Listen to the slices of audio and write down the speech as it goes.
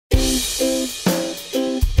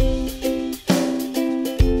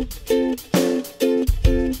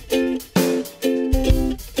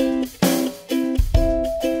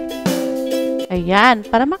Yan,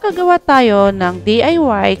 para makagawa tayo ng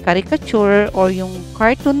DIY caricature or yung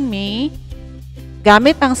Cartoon Me,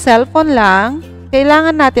 gamit ang cellphone lang,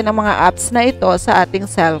 kailangan natin ang mga apps na ito sa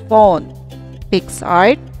ating cellphone.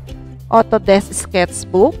 PixArt, Autodesk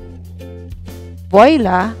Sketchbook,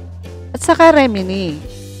 Bhelma, at saka Remini.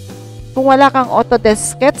 Kung wala kang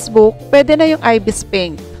Autodesk Sketchbook, pwede na yung Ibis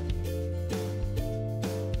Paint.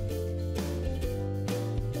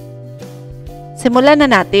 Simulan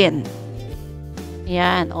na natin.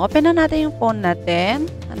 Yan, open na natin yung phone natin.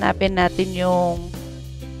 Hanapin natin yung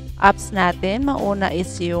apps natin. Mauna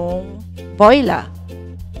is yung Bhelma.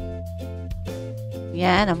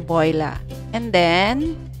 Yan, ang Bhelma. And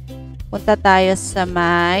then, punta tayo sa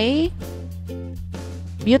may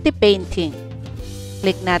beauty painting.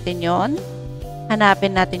 Click natin yon.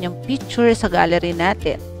 Hanapin natin yung picture sa gallery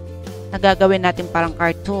natin. Nagagawin natin parang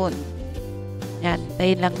cartoon. Yan,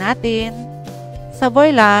 tayin lang natin. Sa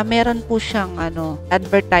Bhelma, meron po siyang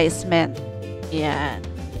advertisement. Yan.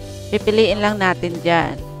 Pipiliin lang natin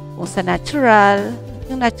dyan. Kung sa natural,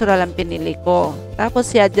 yung natural ang pinili ko.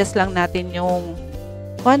 Tapos, i-adjust lang natin yung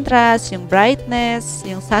contrast, yung brightness,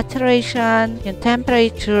 yung saturation, yung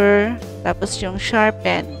temperature, tapos yung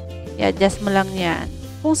sharpen. I-adjust mo lang yan.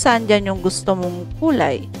 Kung saan dyan yung gusto mong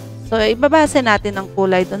kulay. So, ibabase natin ang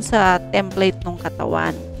kulay dun sa template ng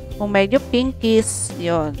katawan. Kung medyo pinkish,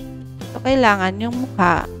 yon. So, kailangan yung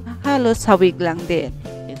mukha, halos hawig lang din.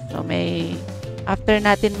 Okay, so, after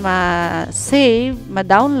natin ma-save,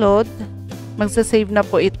 ma-download, magsa-save na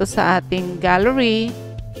po ito sa ating gallery.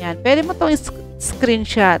 Yan. Pwede mo itong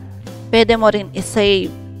screenshot. Pwede mo rin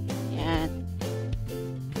i-save. Yan.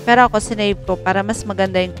 Pero ako sinave ko para mas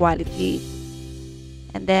maganda yung quality.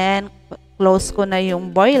 And then, close ko na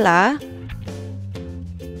yung Bhelma.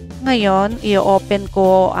 Ngayon, i-open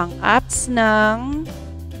ko ang apps ng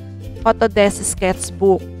Autodesk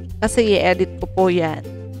Sketchbook kasi i-edit ko po yan.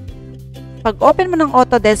 Pag open mo ng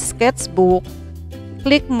Autodesk Sketchbook,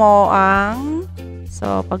 click mo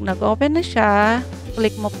pag nag-open na siya,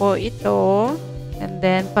 click mo po ito, and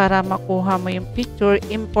then para makuha mo yung picture,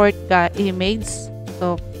 import ka image.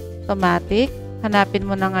 So, automatic. Hanapin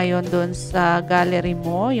mo na ngayon doon sa gallery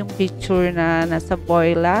mo, yung picture na nasa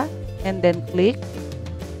Bhelma, and then click.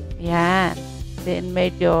 Yan. Then,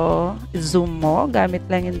 medyo zoom mo. Gamit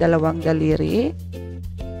lang yung dalawang daliri.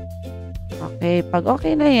 Okay. Pag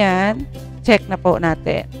okay na yan, check na po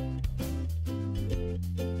natin.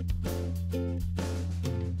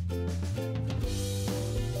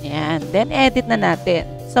 Yan. Then, edit na natin.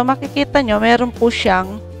 So, makikita nyo, meron po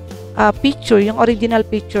siyang picture, yung original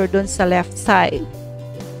picture dun sa left side.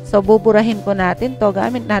 So, buburahin po natin to.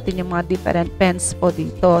 Gamit natin yung mga different pens po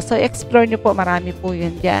dito. So, explore nyo po. Marami po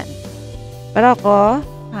yun dyan. Pero ako,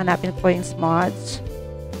 hanapin po yung smudge.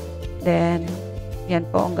 Then, yan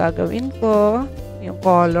po ang gagawin ko. Yung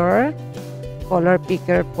color. Color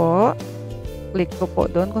picker po. Click ko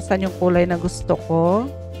po doon kung saan yung kulay na gusto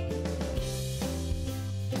ko.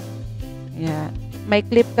 Yan. May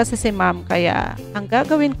clip kasi si ma'am, kaya ang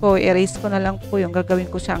gagawin ko, erase ko na lang po yung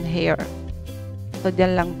gagawin ko siyang hair. So,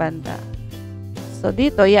 dyan lang banda. So,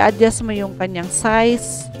 dito, i-adjust mo yung kanyang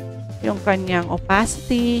size, yung kanyang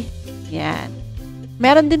opacity. Yan.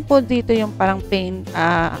 Meron din po dito yung parang pen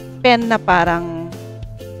na parang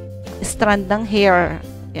strand ng hair.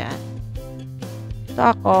 Yan.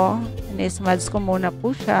 So ako, ini-smudge ko muna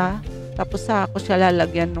po siya. Tapos ako siya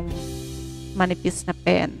lalagyan ng manipis na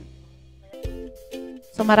pen.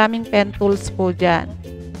 So maraming pen tools po dyan.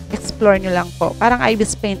 Explore nyo lang po. Parang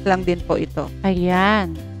Ibis Paint lang din po ito.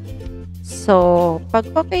 Ayan. So, pag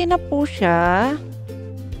okay na po siya,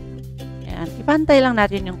 ipantay lang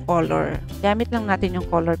natin yung color. Gamit lang natin yung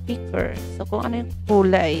color picker. So, kung ano yung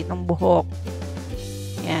kulay ng buhok.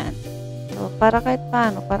 Yan. So, para kahit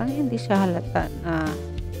paano, parang hindi siya halata na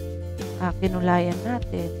kinulayan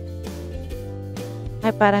natin.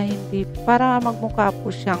 Ay, para magmukha po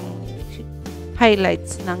siyang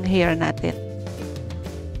highlights ng hair natin.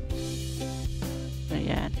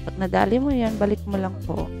 Ayan. Pag nadali mo yan, balik mo lang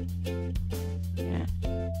po. Ayan.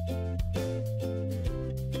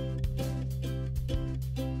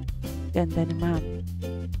 Ganda ni ma'am.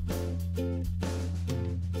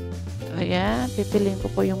 So, ayan. Pipiliin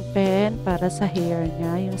ko po yung pen para sa hair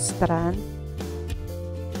niya, yung strand.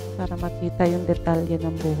 Para makita yung detalye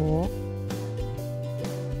ng buhok.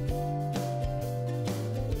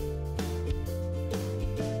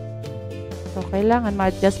 So, kailangan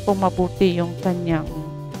ma-adjust po mabuti yung kanyang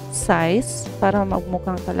size para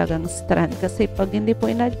magmukhang talagang strand. Kasi pag hindi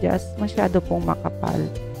po in-adjust, masyado pong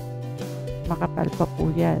makapal. Makapal pa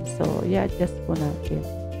po yan. So, i-adjust po natin.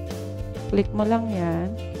 Click mo lang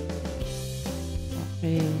yan.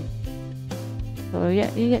 Okay. So,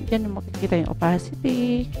 yan dyan makikita yung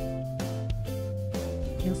opacity,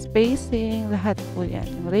 yung spacing, lahat po yan.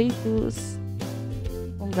 Yung radius,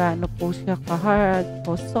 kung gaano po siya ka-hard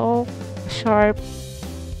o soft, sharp,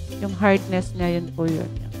 yung hardness niya, yun po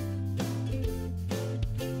yun.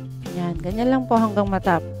 Yan, ganyan lang po hanggang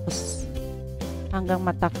matapos. Hanggang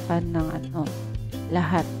matakpan ng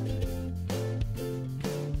lahat.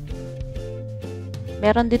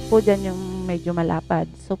 Meron din po dyan yung medyo malapad.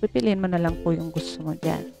 So, pipiliin mo na lang po yung gusto mo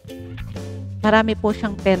dyan. Marami po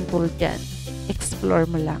siyang pen tool dyan. Explore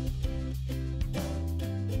mo lang.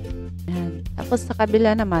 Yan. Tapos sa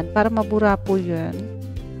kabila naman, para mabura po yun,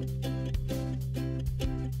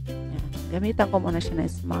 yan. Gamitan ko muna siya ng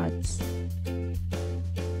smudge.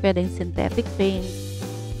 Pwedeng synthetic paint.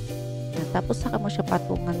 Yan. Tapos saka mo siya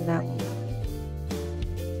patungan ng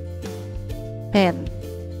pen.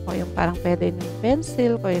 O yung parang pwede yung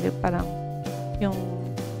pencil, pwede parang yung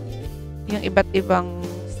iba't ibang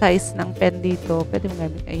size ng pen dito, pwede mo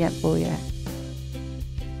gamit. Ayan po yan.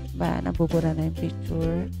 Ba, nabubura na yung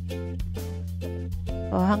picture.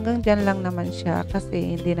 O, hanggang dyan lang naman siya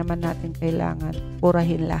kasi hindi naman natin kailangan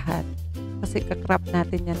burahin lahat. Kasi kakrap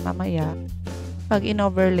natin yan mamaya pag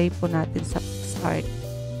in-overlay po natin sa PixArt.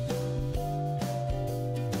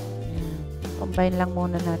 Ayan. Combine lang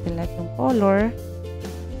muna natin lahat yung color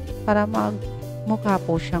para magmukha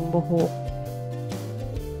po siyang buhok.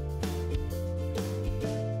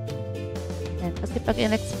 Yan. Kasi pag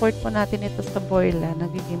in-export po natin ito sa Bhelma,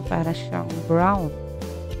 nagiging para siyang brown.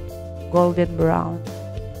 Golden brown.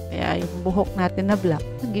 Kaya yung buhok natin na black,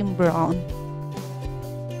 naging brown.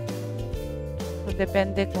 So,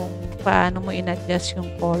 depende kung paano mo in-adjust yung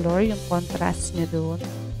color, yung contrast niya doon.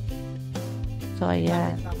 So,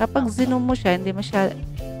 ayan. Kapag zoom mo siya, hindi mo siya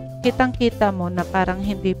kitang-kita mo na parang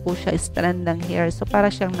hindi po siya strand ng hair. So,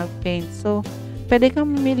 para siyang nag-paint. So, pwede kang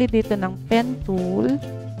mamili dito ng pen tool.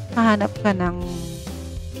 Hahanap ka ng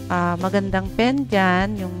magandang pen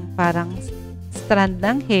dyan, yung parang strand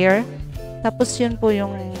ng hair. Tapos, yun po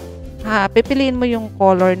yung pipiliin mo yung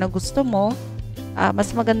color na gusto mo.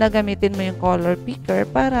 Mas maganda gamitin mo yung color picker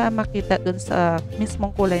para makita dun sa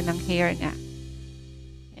mismong kulay ng hair niya.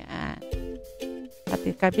 Yan.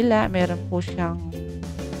 Pati kabila, meron po siyang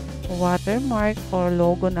watermark or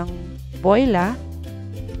logo ng Bhelma.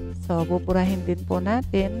 So, buburahin din po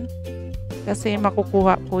natin kasi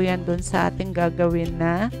makukuha po yan dun sa ating gagawin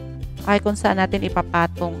na kung saan natin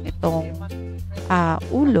ipapatong itong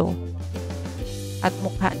ulo at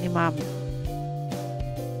mukha ni ma'am.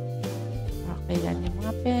 Okay, yan yung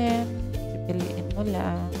mga pen. Pipiliin mo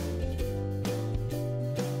lang.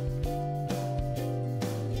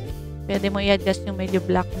 Pwede mo i-adjust yung medyo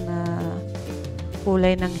black na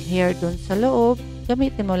kulay ng hair dun sa loob.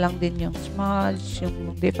 Gamitin mo lang din yung smudge,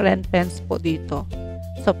 yung different pens po dito.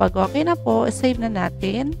 So, pag okay na po, save na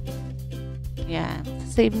natin. Yan.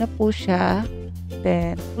 Save na po siya.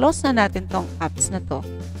 Then, close na natin tong apps na to.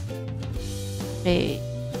 Okay.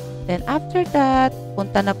 Then, after that,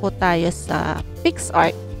 punta na po tayo sa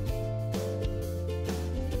PixArt.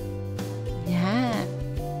 Yan.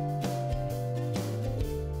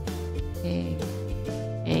 Okay.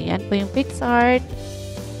 Yan po yung PixArt.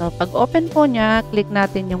 So, pag open po niya, click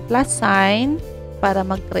natin yung plus sign para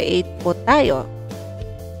mag-create po tayo.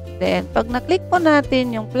 Then, pag na-click po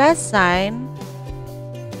natin yung plus sign,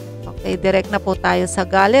 okay, direct na po tayo sa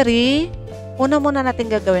gallery. Una muna natin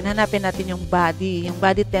gagawin, hanapin natin yung body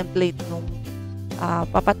template nung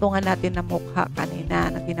papatungan natin na mukha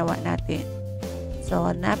kanina na ginawa natin. So,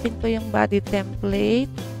 hanapin ko yung body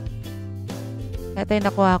template. Ito yung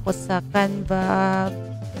nakuha ko sa CANVA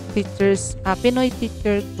Teachers, Pinoy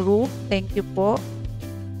Teacher Group. Thank you po.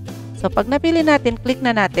 So, pag napili natin, click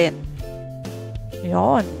na natin.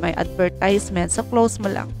 Yun, may advertisement. So, close mo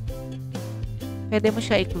lang. Pwede mo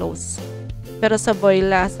siya i-close. Pero sa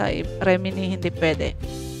Bhelma, sa Remini, hindi pwede.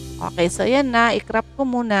 Okay, so yan na. I-crop ko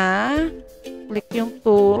muna. Click yung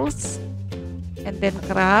tools. And then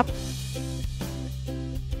crop.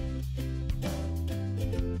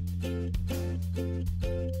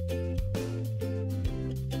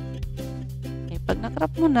 Okay, pag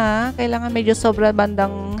na-crop mo na, kailangan medyo sobra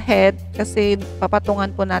bandang head kasi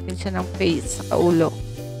papatungan po natin siya ng face sa ulo.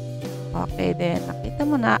 Okay, then nakita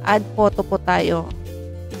mo na, add photo po tayo.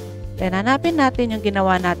 Then, hanapin natin yung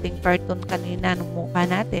ginawa nating cartoon kanina ng mukha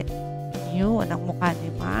natin. Yun, ang mukha ni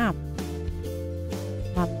Ma'am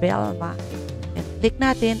Bhelma. Then, click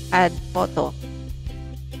natin, add photo.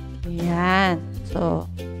 Ayan. So,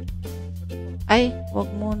 wag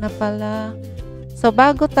muna pala. So,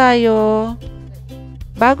 bago tayo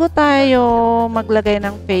maglagay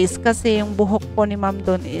ng face, kasi yung buhok po ni Ma'am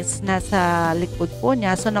doon is nasa likod po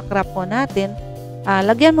niya. So, nakrap po natin.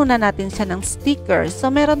 lagyan muna natin siya ng sticker.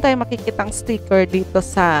 So, meron tayong makikitang sticker dito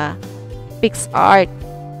sa PixArt.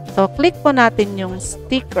 So, click po natin yung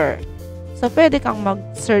sticker. So, pwede kang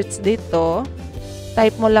mag-search dito.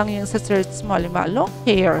 Type mo lang yung sa search mo. Halimbawa, long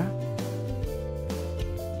hair.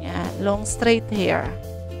 Yan, long straight hair.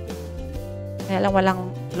 Kaya lang walang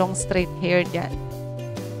long straight hair dyan.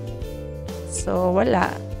 So,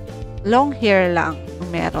 wala. Long hair lang yung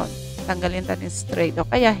meron. Tanggalin natin straight. O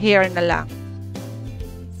kaya hair na lang.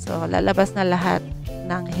 So, lalabas na lahat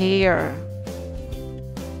ng hair.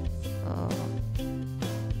 So,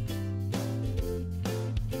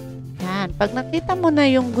 yan. Pag nakita mo na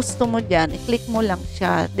yung gusto mo dyan, i-click mo lang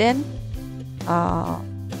siya. Then,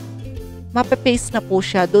 mapapaste na po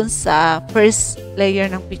siya dun sa first layer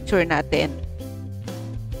ng picture natin.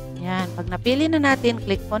 Yan. Pag napili na natin,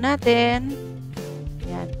 click po natin.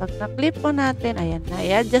 Yan. Pag na-click po natin, ayan na.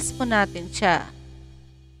 I-adjust po natin siya.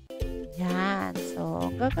 Yan.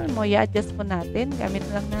 So, gagawin mo, i-adjust po natin. Gamit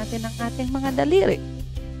lang natin ang ating mga daliri.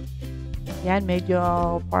 Yan. Medyo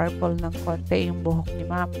purple ng konti yung buhok ni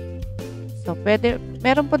ma'am. So, pwede,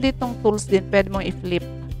 meron po ditong tools din. Pwede mong i-flip.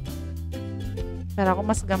 Pero ako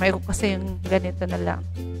mas gamay ko kasi yung ganito na lang.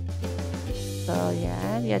 So,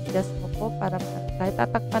 yan. I-adjust mo po para tayo.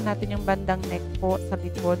 Tatakpan natin yung bandang neck po sa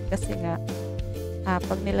likod kasi nga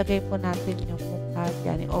pag nilagay po natin yung mukha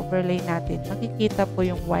dyan, i-overlay natin, makikita po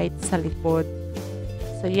yung white sa likod.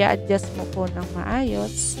 So, i-adjust mo po ng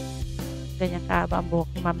maayos. Ganyan kahaba ang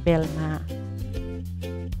buhok ni Ma'am Bhelma.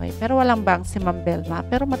 Okay, pero walang bang si Ma'am Bhelma,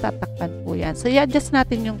 pero matatakpan po yan. So, i-adjust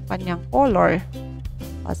natin yung kanyang color.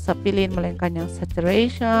 So, piliin mo lang yung kanyang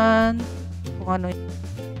saturation, kung ano.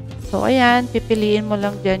 So, ayan, pipiliin mo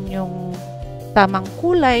lang dyan yung tamang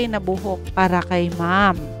kulay na buhok para kay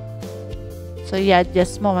Ma'am. So,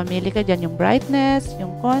 i-adjust mo. Mamili ka dyan yung brightness,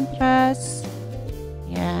 yung contrast.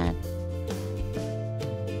 Yan.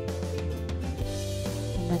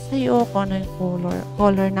 Nasa iyo kung ano yung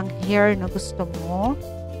color ng hair na gusto mo.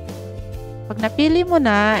 Pag napili mo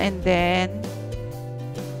na, and then,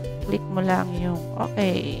 click mo lang yung,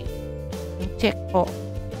 okay, yung check po.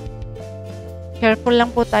 Careful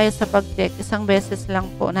lang po tayo sa pag-check. Isang beses lang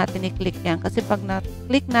po natin i-click yan. Kasi pag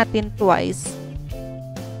na-click natin twice,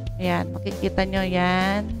 ayan, makikita nyo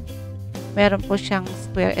yan. Meron po siyang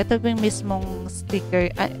square. Ito yung mismong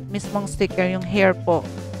sticker, yung hair po.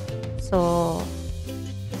 So,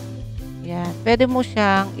 yan. Pwede mo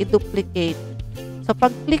siyang i-duplicate. So,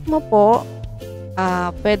 pag click mo po,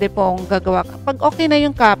 pwede pong gagawa. Pag okay na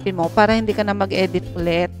yung copy mo, para hindi ka na mag-edit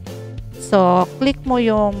ulit. So, click mo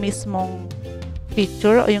yung mismong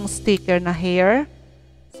picture o yung sticker na hair.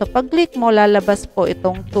 So, pag-click mo, lalabas po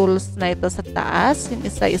itong tools na ito sa taas. Yung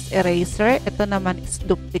isa is eraser. Ito naman is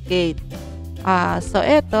duplicate. So,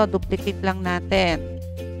 ito, duplicate lang natin.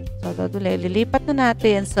 So, lilipat na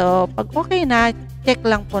natin. So, pag okay na, check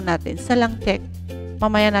lang po natin. Isa lang check.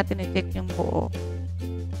 Mamaya natin i-check yung buo.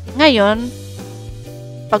 Ngayon,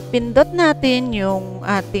 pag pindot natin yung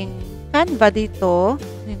ating CANVA dito,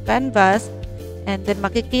 yung canvas, and then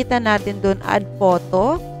makikita natin doon add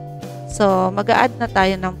photo. So, mag-a-add na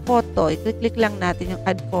tayo ng photo. I-click lang natin yung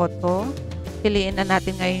add photo. Piliin na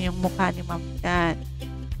natin ngayon yung mukha ni Ma'am yan.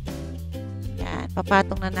 Yan,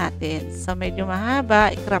 papatong na natin. So, medyo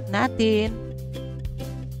mahaba. I-crop natin.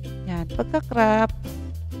 Yan, pagka-crop.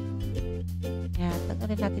 Yan,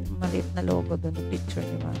 tanggalin natin yung maliit na logo doon ng picture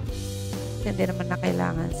ni Ma'am. Hindi naman na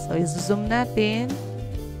kailangan. So, i-zoom natin.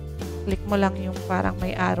 Click mo lang yung parang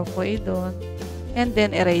may arrow po doon. And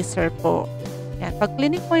then, eraser po. Yan. Pag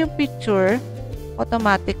click mo yung picture,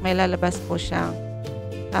 automatic may lalabas po siyang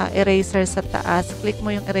eraser sa taas. Click mo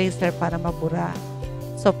yung eraser para mabura.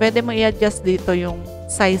 So, pwede mo i-adjust dito yung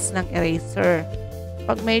size ng eraser.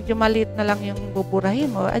 Pag medyo maliit na lang yung buburahin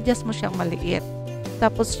mo, adjust mo siyang maliit.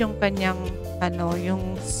 Tapos yung kanyang,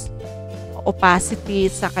 yung opacity,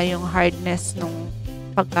 saka yung hardness nung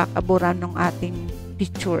pagkakabura ng ating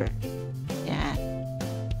picture. Yan.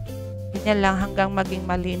 Ganyan lang hanggang maging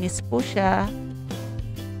malinis po siya.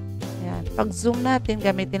 Yan. Pag zoom natin,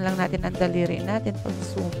 gamitin lang natin ang daliri natin pag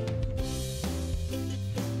zoom.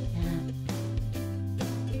 Yan.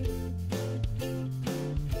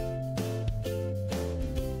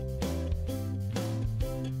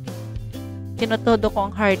 Tinutodo ko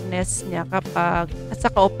ang hardness niya kapag, at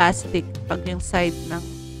saka opacity pag yung side ng,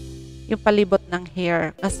 yung palibot ng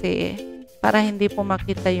hair kasi para hindi po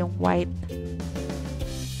makita yung white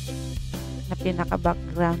na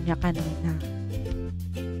pinaka-background niya kanina.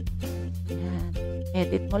 Yan.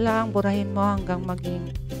 Edit mo lang, burahin mo hanggang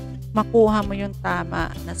maging makuha mo yung tama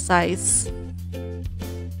na size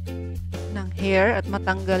ng hair at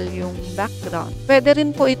matanggal yung background. Pwede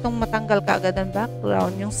rin po itong matanggal kaagad ang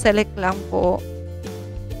background. Yung select lang po.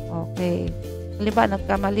 Okay. Halimbawa,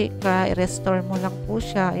 nagkamali ka, i-restore mo lang po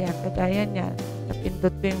siya. Ayan, kagaya niya.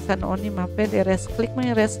 Napindot ko yung sa noon ni ma'am. Pwede click mo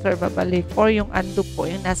yung restore, babalik. Or yung undo po,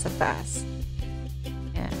 yung nasa taas.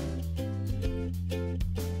 Ayan.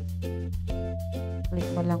 Click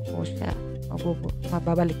mo lang po siya.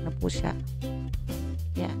 Mababalik na po siya.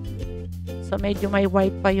 Ayan. So, medyo may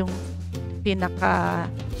white pa yung pinaka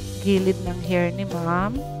gilid ng hair ni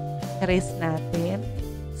ma'am. Erase natin.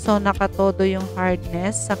 So, nakatodo yung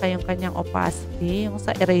hardness saka yung kanyang opacity. Yung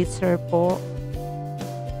sa eraser po.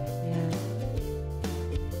 Ayan.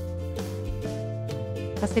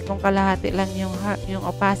 Kasi kung kalahati lang yung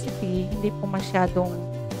opacity, hindi po masyadong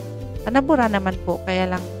nabura naman po.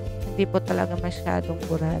 Kaya lang, hindi po talaga masyadong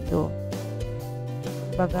burado.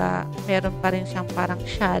 Kumbaga, meron pa rin siyang parang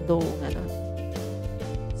shadow. Ganun.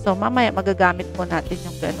 So, mamaya magagamit po natin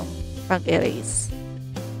yung ganong pag-erase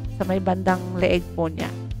sa may bandang leeg po niya.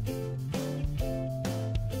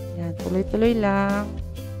 Yan, tuloy-tuloy lang.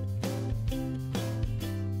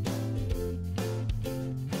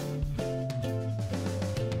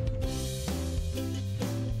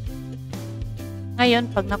 Ngayon,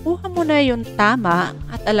 pag nakuha mo na yung tama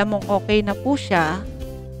at alam mong okay na po siya,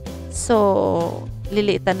 so,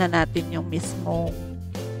 liliitan na natin yung mismong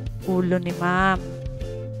ulo ni ma'am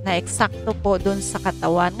na eksakto po doon sa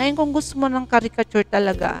katawan. Ngayon, kung gusto mo ng caricature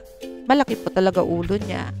talaga, malaki po talaga ulo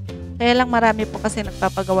niya. Kaya lang marami po kasi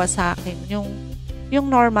nagpapagawa sa akin yung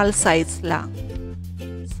normal size lang.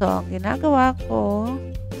 So, ang ginagawa ko,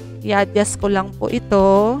 i-adjust ko lang po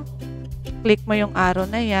ito. Click mo yung arrow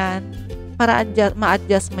na yan para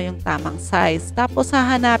ma-adjust mo yung tamang size. Tapos,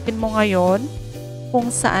 hahanapin mo ngayon kung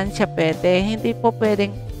saan siya pwede. Hindi po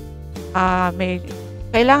pwedeng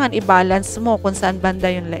kailangan i-balance mo kung saan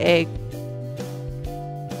banda yung leeg.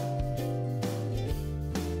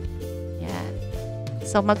 Yan.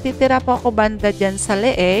 So, magtitira po ako banda dyan sa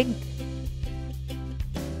leeg.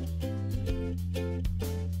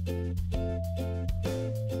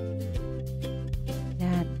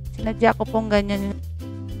 Yan. Sinadya ko pong ganyan.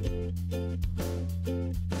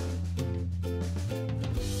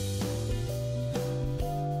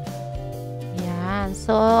 Yan.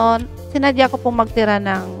 So, sinadya ko pong magtira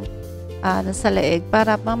ng sa leeg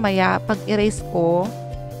para mamaya pag erase ko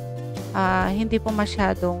hindi po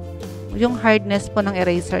masyadong yung hardness po ng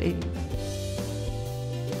eraser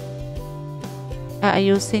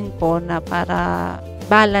aayusin ko na para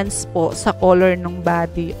balance po sa color ng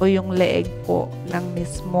body o yung leeg po ng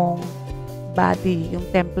mismong body, yung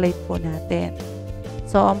template po natin.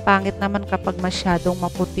 So, ang pangit naman kapag masyadong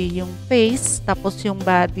maputi yung face tapos yung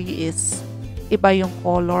body is iba yung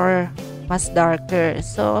color, mas darker.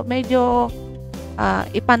 So, medyo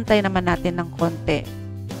ipantay naman natin ng konti.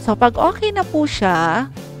 So, pag okay na po siya,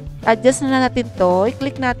 adjust na natin to.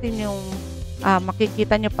 I-click natin yung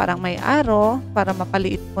makikita nyo parang may arrow para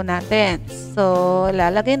mapaliit po natin. So,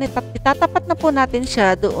 itatapat na po natin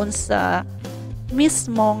siya doon sa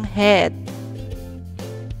mismong head.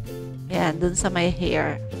 Yan, doon sa may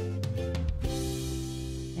hair.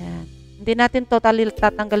 Hindi natin totally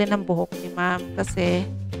tatanggalin ng buhok ni ma'am kasi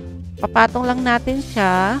papatong lang natin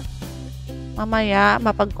siya. Mamaya,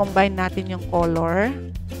 mapag-combine natin yung color.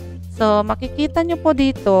 So, makikita nyo po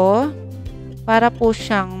dito para po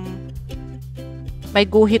siyang may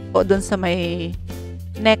guhit po dun sa may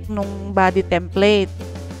neck nung body template.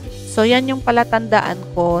 So, yan yung palatandaan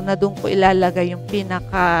ko na doon ko ilalagay yung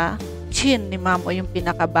pinaka-chin ni ma'am o yung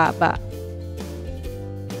pinaka-baba.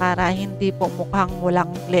 Para hindi po mukhang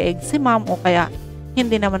walang leeg si ma'am o kaya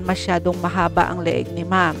hindi naman masyadong mahaba ang leeg ni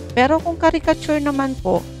ma'am. Pero kung caricature naman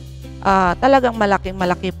po, talagang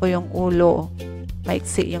malaking-malaki po yung ulo.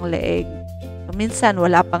 Maiksi yung leeg. So, minsan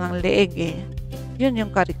wala pang ang leeg eh. Yun yung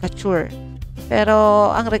caricature. Pero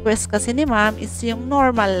ang request kasi ni ma'am is yung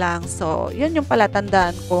normal lang. So, yun yung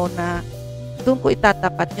palatandaan ko na doon ko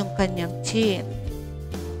itatapat yung kanyang chin.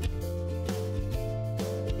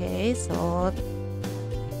 Okay, so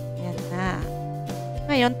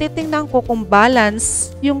ngayon, titingnan ko kung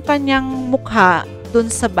balance yung kanyang mukha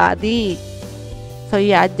dun sa body. So,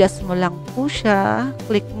 i-adjust mo lang po siya.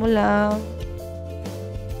 Click mo lang.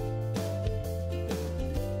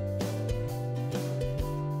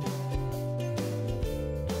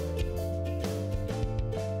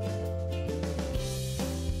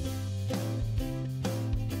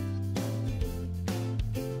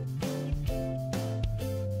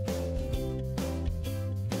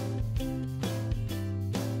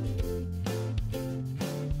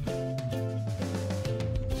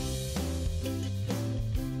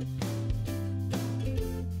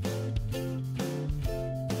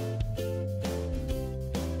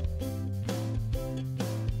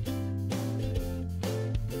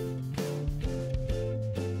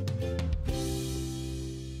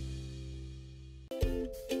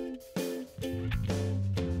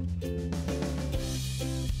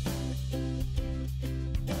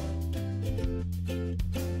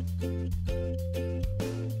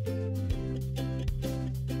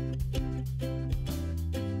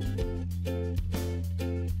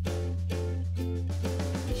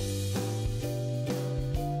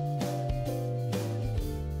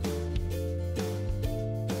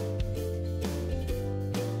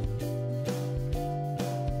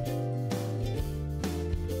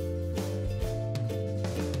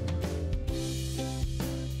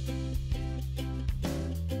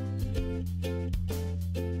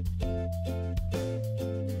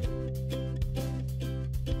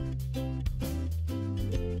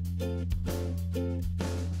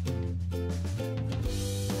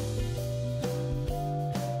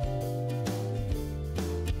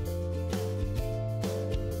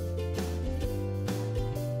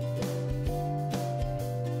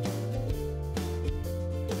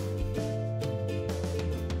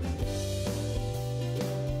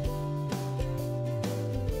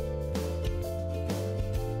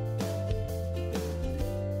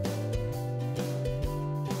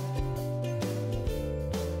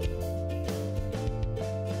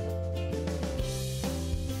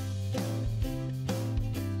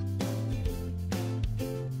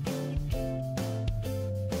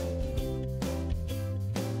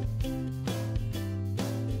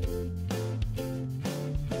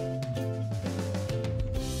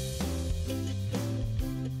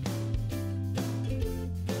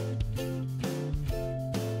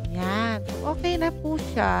 okay na po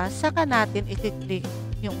siya, saka natin i-click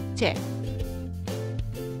yung check.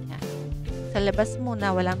 Yan. Sa labas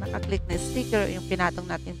muna, walang nakaklik na sticker yung pinatong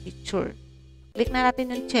natin picture. Click na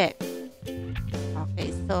natin yung check.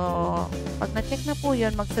 Okay, so pag na-check na po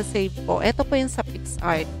yun, magsa-save po. Ito po yung sa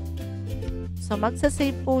PixArt. So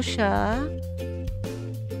magsa-save po siya.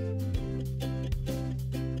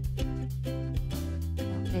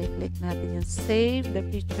 Okay, click natin yung save the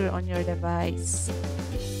picture on your device.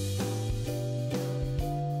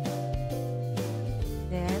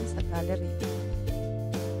 Then, sa gallery.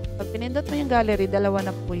 Pag pinindot mo yung gallery, dalawa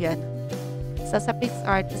na po yan. Isa sa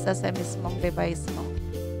PixArt, isa sa mismong device mo.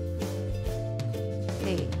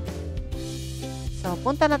 Okay. So,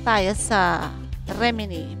 punta na tayo sa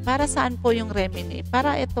Remini. Para saan po yung Remini?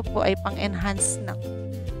 Para ito po ay pang-enhance ng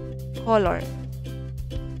color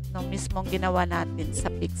ng mismong ginawa natin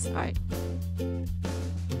sa PixArt.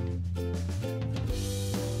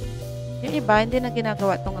 Yung iba, hindi na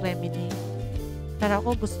ginagawa tong Remini. Pero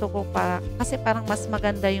ako gusto ko kasi parang mas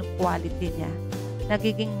maganda yung quality niya.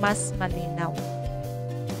 Nagiging mas malinaw.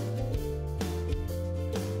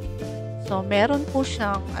 So, meron po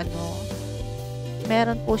siyang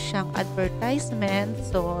advertisement.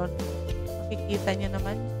 So, makikita nyo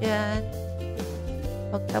naman yan.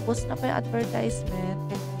 Pag tapos na pa yung advertisement,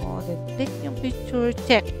 click mo, then click yung picture,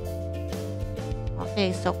 check.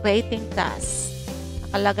 Okay, so creating task.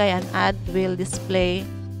 Nakalagay an ad will display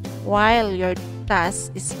while your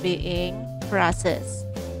task is being processed.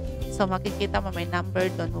 So, makikita mo may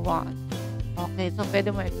number doon 1. Okay, so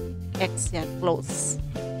pwede mo X yan, close.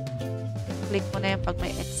 Click mo na yan pag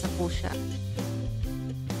may X na po siya.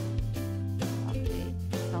 Okay,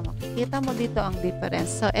 so makikita mo dito ang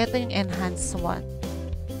difference. So, ito yung enhanced one.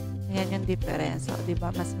 Yan yung difference. So,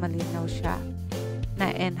 diba, mas malinaw siya.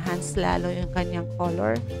 Na-enhance lalo yung kanyang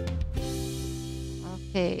color.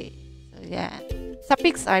 Okay, so yan. Sa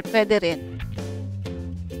PixArt, pwede rin.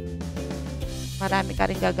 Marami ka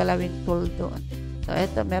rin gagalawing tool doon. So,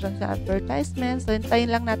 ito, meron siya advertisement. So, hintayin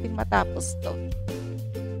lang natin matapos to.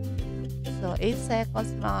 So, 8 seconds,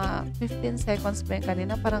 mga 15 seconds pa yung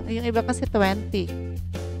kanina. Parang, yung iba kasi 20.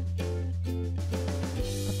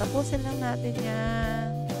 So, tapusin lang natin yan.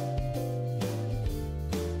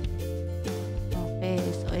 Okay,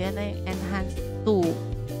 so, ayan na yung enhanced 2.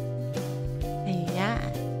 Ayan.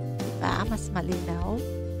 Diba? Mas malinaw.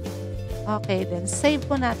 Okay, then save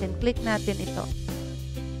po natin. Click natin ito.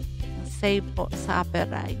 Save po sa upper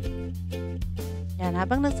right. Yan,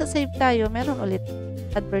 habang nagsasave tayo, meron ulit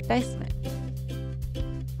advertisement.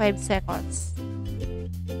 5 seconds.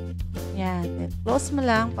 Yan, then close mo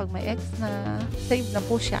lang. Pag may X na, save na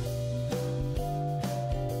po siya.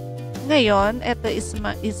 Ngayon, ito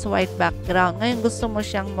is white background. Ngayon, gusto mo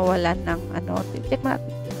siyang mawalan ng check mo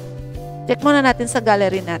natin. Check muna natin sa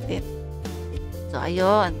gallery natin. So,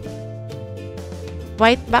 ayun.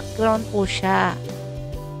 White background po siya.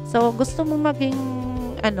 So, gusto mong maging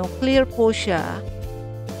clear po siya.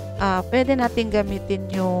 Pwede natin gamitin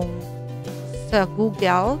yung sa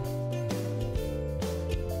Google.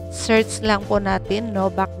 Search lang po natin no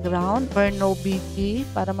background or no BG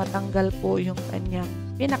para matanggal po yung kanyang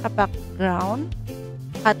pinaka-background.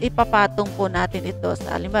 At ipapatong po natin ito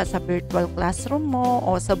sa virtual classroom mo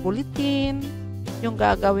o sa bulletin, yung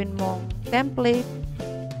gagawin mong template.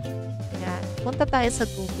 Punta tayo sa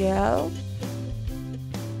Google.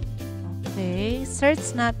 Okay.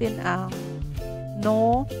 Search natin ang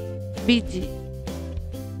no BG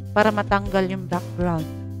para matanggal yung background.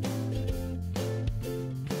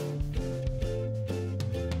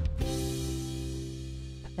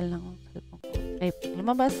 Tagal lang ang cellphone ko. Okay.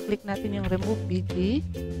 Lumabas, click natin yung remove BG.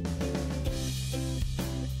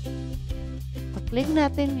 Pag-click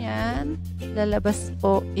natin yan, lalabas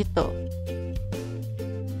po ito.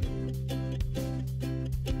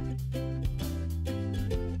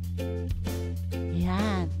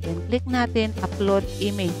 Then, click natin upload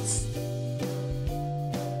image.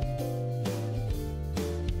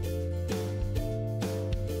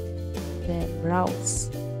 Then,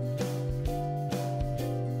 browse.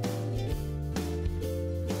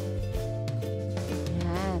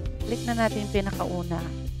 Yan. Click na natin yung pinakauna.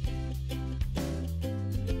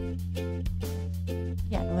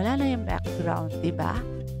 Yan. Wala na yung background, diba?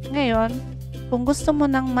 Ngayon, kung gusto mo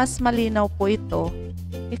ng mas malinaw po ito,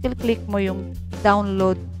 i-click mo yung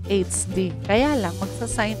download HD. Kaya lang,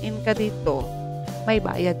 magsa-sign in ka dito, may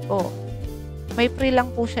bayad po. May free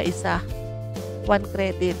lang po siya isa. 1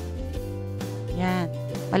 credit. Yan.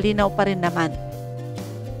 Malinaw pa rin naman.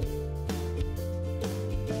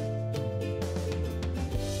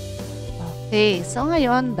 Okay. So,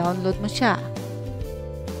 ngayon, download mo siya.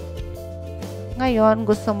 Ngayon,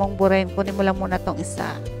 gusto mong burahin, kunin mo lang muna tong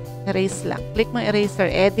isa. Erase lang. Click mo eraser,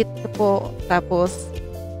 edit po. Tapos,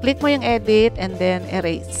 click mo yung edit and then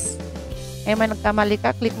erase. Eh, may nagkamali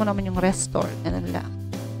ka, click mo naman yung restore. Ganun lang.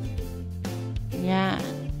 Yan.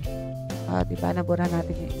 O, diba, nabura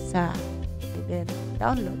natin yung isa. And then,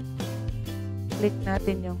 download. Click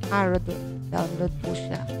natin yung arrow doon. Download po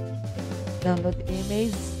siya. Download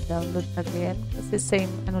image. Download again. Kasi same,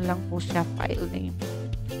 ano lang po siya, file name.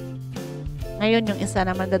 Ngayon, yung isa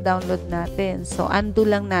naman na-download natin. So, undo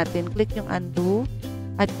lang natin. Click yung undo.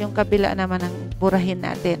 At yung kabila naman ang burahin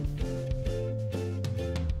natin.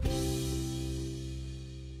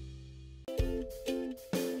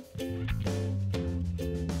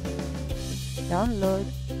 Download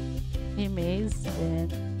image, then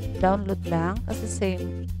download lang kasi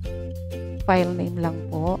same file name lang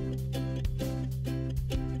po.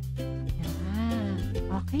 Yan.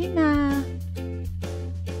 Okay na.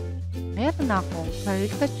 Meron akong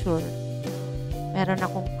caricature. Meron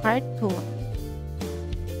akong cartoon.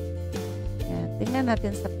 Yan. Tingnan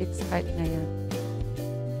natin sa PixArt ngayon.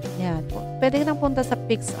 Yan. Pwede nang punta sa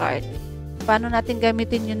PixArt. Paano natin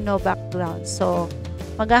gamitin yung no background? So,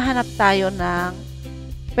 maghahanap tayo ng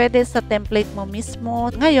pwede sa template mo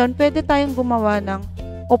mismo. Ngayon, pwede tayong gumawa ng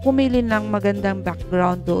o pumili ng magandang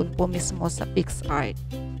background doon po mismo sa PixArt.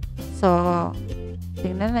 So,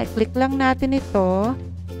 tingnan na. Click lang natin ito.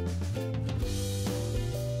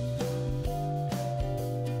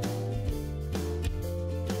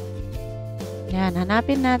 Yan.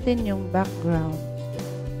 Hanapin natin yung background.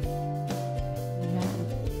 Yan.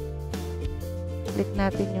 Click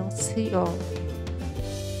natin yung CO.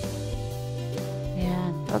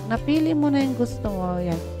 Yan. Pag napili mo na yung gusto mo,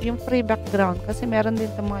 yan. Yung free background. Kasi meron din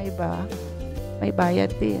itong mga iba. May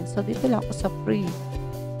bayad din. So, dito lang ako sa free.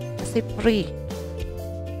 Kasi free.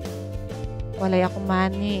 Wala akong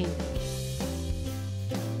money.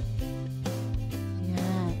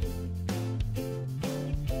 Yan.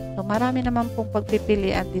 So, marami naman pong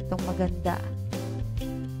pagpipilian ditong maganda.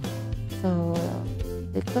 So,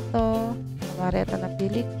 dito to. Kumari ito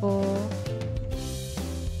napili ko.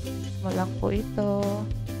 Mo lang po ito.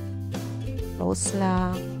 Close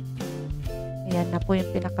lang. Ayan na po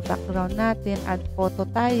yung pinaka-background natin. Add photo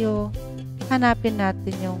tayo. Hanapin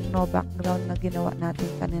natin yung no background na ginawa natin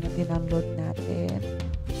kanina gindownload natin.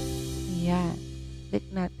 Ayan. Click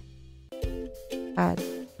natin. Add.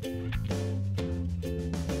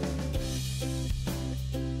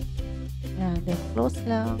 Ayan. Then close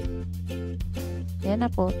lang. Ayan na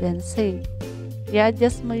po. Then save.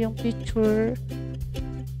 I-adjust mo yung picture.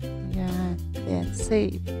 Then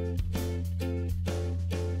save.